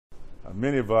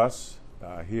Many of us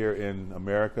here in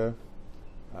America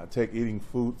take eating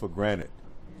food for granted.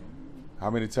 How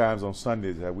many times on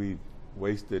Sundays have we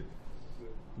wasted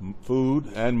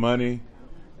food and money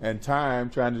and time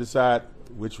trying to decide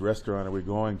which restaurant are we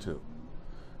going to?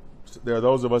 There are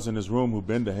those of us in this room who've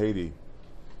been to Haiti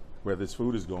where this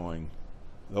food is going.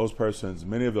 Those persons,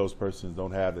 many of those persons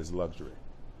don't have this luxury.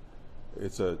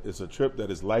 It's a trip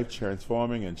that is life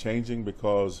transforming and changing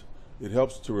because it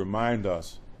helps to remind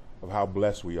us of how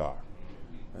blessed we are.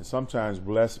 And sometimes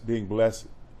being blessed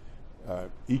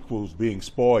equals being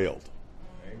spoiled.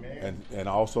 Amen. And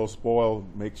also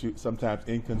spoiled makes you sometimes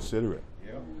inconsiderate.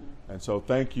 Yep. And so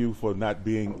thank you for not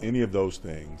being any of those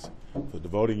things, for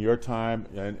devoting your time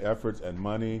and efforts and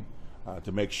money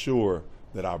to make sure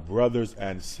that our brothers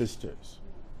and sisters,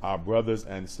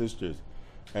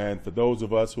 and for those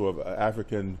of us who have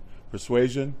African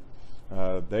persuasion,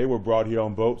 they were brought here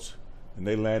on boats and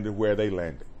they landed where they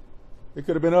landed. It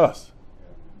could have been us.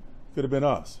 Could have been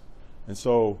us. And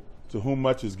so to whom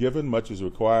much is given, much is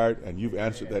required, and you've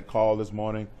answered that call this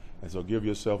morning, and so give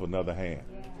yourself another hand.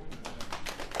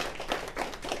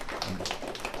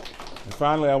 And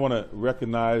finally, I want to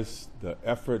recognize the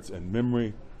efforts and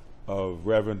memory of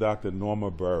Reverend Dr.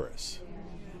 Norma Burris.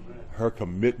 Her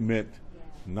commitment,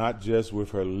 not just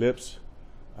with her lips,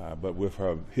 but with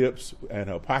her hips and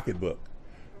her pocketbook.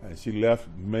 And she left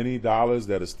many dollars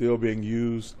that are still being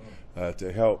used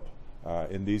to help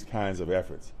in these kinds of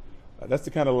efforts. That's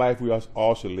the kind of life we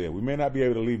all should live. We may not be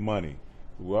able to leave money.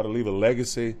 We ought to leave a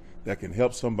legacy that can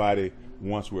help somebody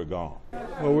once we're gone.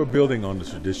 Well, we're building on the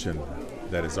tradition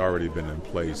that has already been in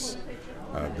place.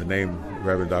 The name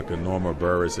Reverend Dr. Norma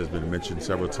Burris has been mentioned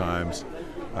several times.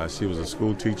 She was a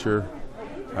school teacher,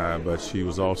 but she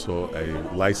was also a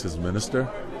licensed minister,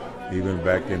 even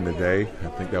back in the day. I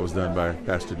think that was done by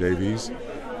Pastor Davies.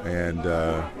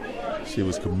 And she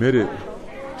was committed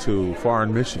to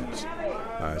foreign missions.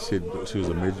 She was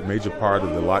a major part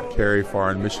of the Lot Carey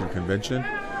Foreign Mission Convention,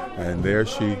 and there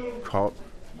she caught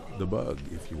the bug,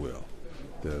 if you will,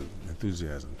 the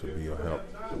enthusiasm to be a help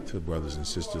to brothers and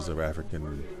sisters of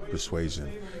African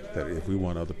persuasion, that if we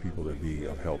want other people to be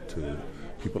of help to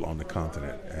people on the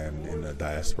continent and in the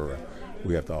diaspora,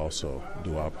 we have to also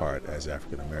do our part as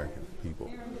African American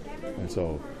people. And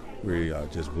so we are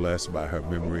just blessed by her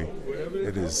memory.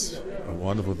 It is a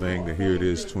wonderful thing to hear it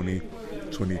is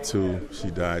 2022. She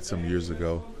died some years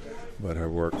ago, but her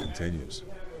work continues.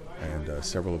 And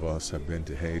several of us have been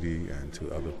to Haiti and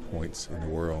to other points in the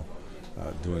world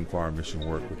doing foreign mission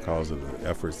work because of the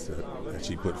efforts that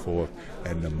she put forth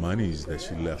and the monies that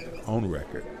she left on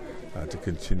record to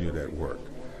continue that work.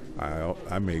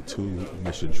 I made 2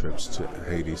 mission trips to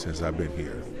Haiti since I've been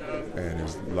here, and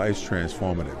it's life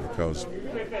transformative because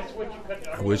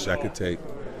I wish I could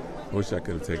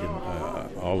have taken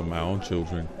all of my own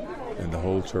children and the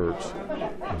whole church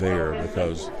there,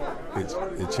 because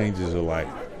it changes your life.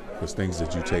 Because things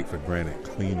that you take for granted,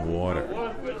 clean water,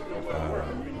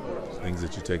 things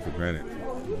that you take for granted,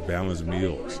 balanced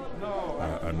meals,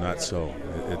 are not so.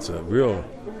 It's a real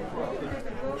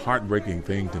heartbreaking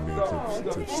thing to me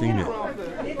to have seen it,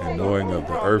 and knowing of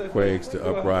the earthquakes, the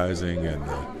uprising,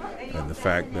 and the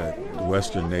fact that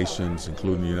Western nations,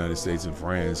 including the United States and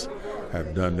France,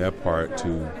 have done their part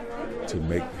to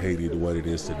make Haiti what it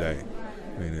is today.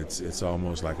 I mean, it's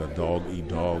almost like a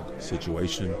dog-eat-dog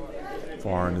situation.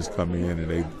 Foreigners come in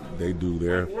and they do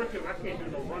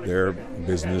their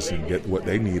business and get what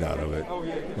they need out of it,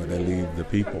 but they leave the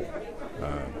people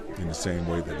in the same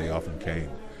way that they often came.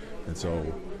 And so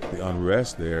the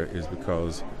unrest there is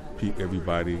because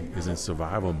everybody is in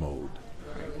survival mode.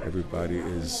 Everybody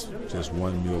is just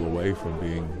one meal away from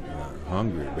being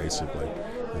hungry, basically.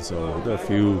 And so there are a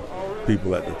few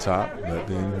people at the top, but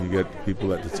then you get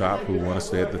people at the top who want to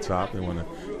stay at the top. They want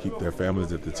to keep their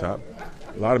families at the top.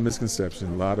 A lot of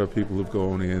misconception, a lot of people who've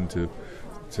gone in to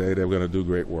say they're going to do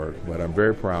great work. But I'm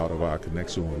very proud of our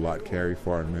connection with Lot Carey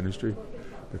Foreign Ministry,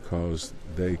 because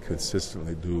they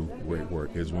consistently do great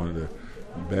work. It's one of the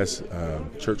best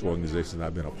church organizations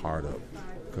I've been a part of,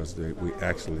 because we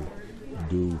actually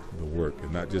do the work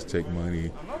and not just take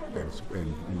money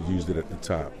and use it at the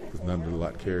top, because none of the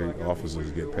Lot Carey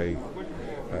officers get paid,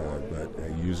 but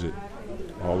they use it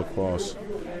all across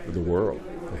the world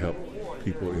to help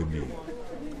people in need.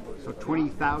 So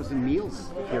 20,000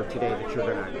 meals here today that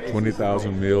you're going to...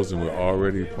 20,000 meals, and we're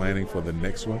already planning for the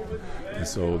next one. And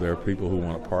so there are people who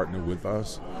want to partner with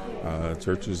us,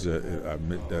 churches that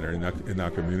are in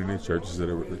our community, churches that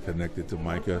are connected to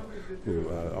Micah, who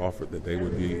offered that they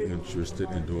would be interested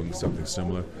in doing something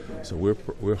similar. So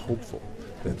we're hopeful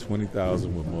that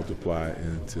 20,000 will multiply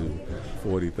into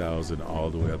 40,000 all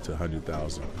the way up to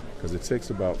 100,000, because it takes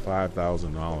about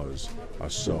 $5,000 or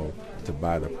so to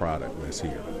buy the product that's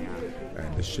here,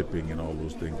 and the shipping and all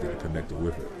those things that are connected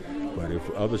with it. But if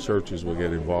other churches will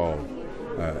get involved,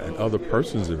 and other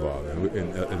persons involved,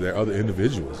 and there are other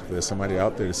individuals. If there's somebody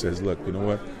out there that says, look, you know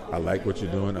what, I like what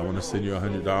you're doing, I want to send you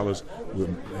 $100, and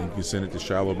you can send it to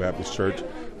Shiloh Baptist Church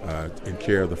in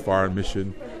care of the foreign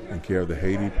mission, in care of the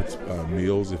Haiti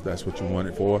meals, if that's what you want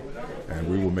it for, and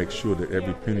we will make sure that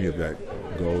every penny of that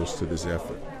goes to this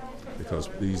effort, because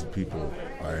these people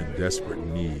are in desperate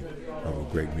need of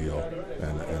a great meal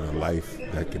and a life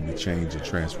that can be changed and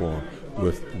transformed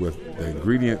with the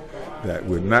ingredient that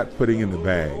we're not putting in the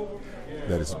bag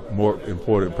that is more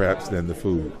important perhaps than the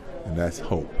food, and that's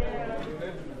hope.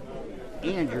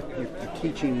 And you're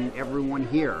teaching everyone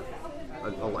here,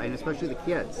 and especially the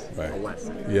kids, right, a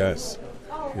lesson. Yes.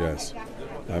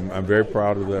 I'm very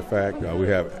proud of that fact. We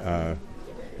have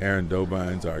Aaron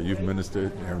Dobines, our youth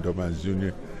minister, Aaron Dobines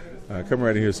Jr. Come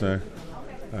right in here, son.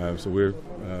 So we're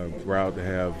proud to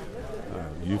have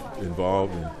youth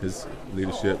involved, and his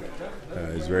leadership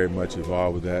is very much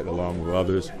involved with that, along with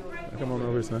others. Come on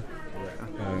over here, son.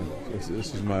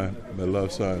 This is my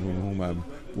beloved son, whom I'm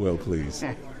well pleased.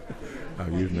 Our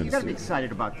youth minister. You got to be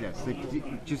excited about this,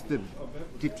 just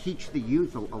to teach the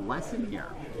youth a lesson here.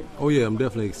 Oh yeah, I'm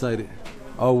definitely excited.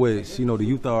 Always, the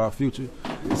youth are our future.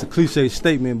 It's a cliche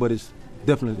statement, but it's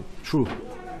definitely true,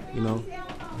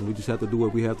 And we just have to do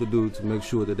what we have to do to make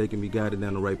sure that they can be guided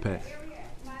down the right path.